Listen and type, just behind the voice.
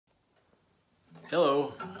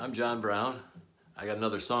Hello, I'm John Brown. I got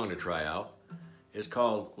another song to try out. It's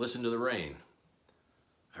called Listen to the Rain.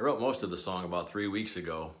 I wrote most of the song about 3 weeks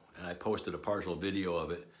ago, and I posted a partial video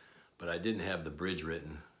of it, but I didn't have the bridge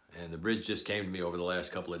written, and the bridge just came to me over the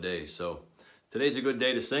last couple of days. So today's a good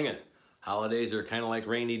day to sing it. Holidays are kind of like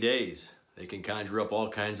rainy days. They can conjure up all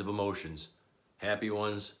kinds of emotions. Happy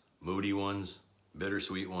ones, moody ones,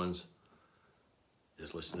 bittersweet ones.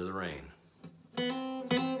 Just listen to the rain.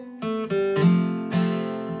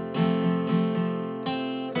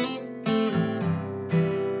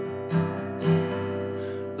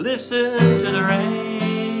 Listen to the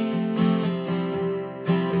rain,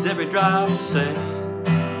 is every drop the same?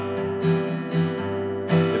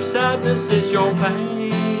 If sadness is your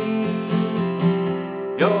pain,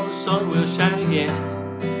 your sun will shine again.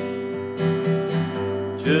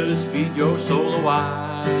 Just feed your soul a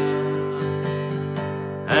while,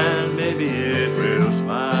 and maybe it will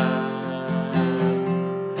smile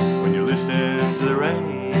when you listen to the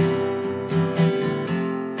rain,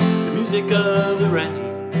 the music of the rain.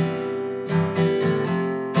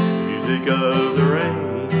 Of the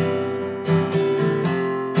rain,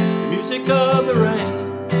 the music of the rain.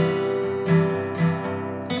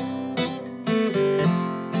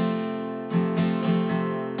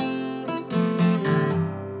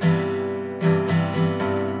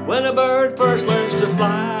 When a bird first learns to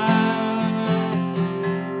fly,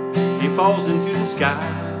 he falls into the sky,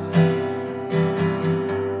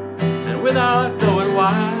 and without knowing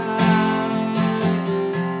why,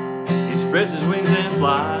 he spreads his wings and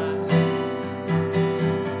flies.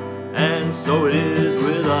 And so it is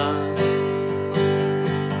with us,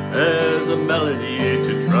 as a melody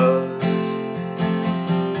to trust.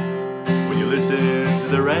 When you listen to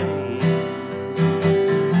the rain,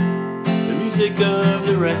 the music of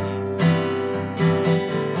the rain,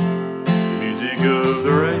 the music of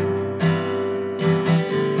the rain,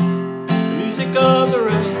 the music of the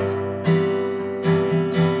rain.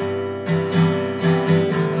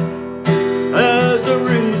 As a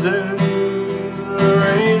reason, the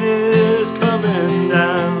rain is coming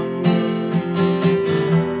down.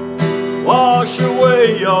 Wash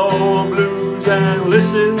away your blues and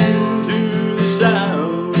listen to the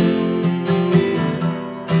sound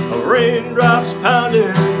of raindrops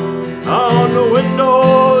pounding on the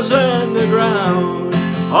windows and the ground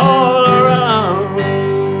all around.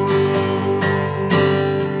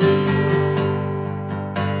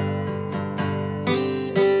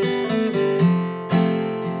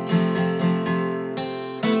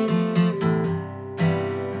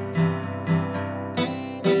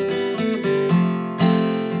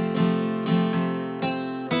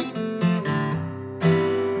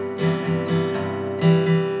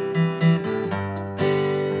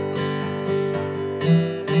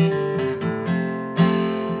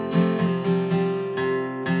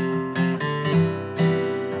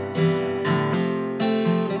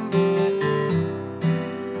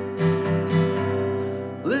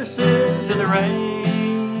 Listen to the rain,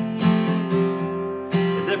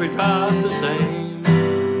 is every drop the same?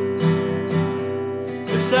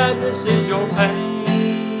 If sadness is your pain,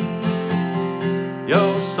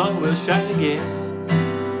 your sun will shine again.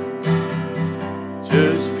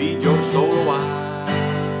 Just feed your soul a while,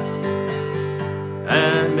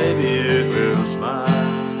 and maybe it will smile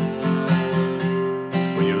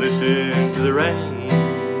when you listen to the rain,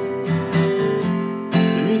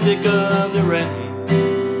 the music of the rain,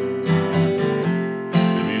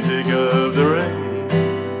 of the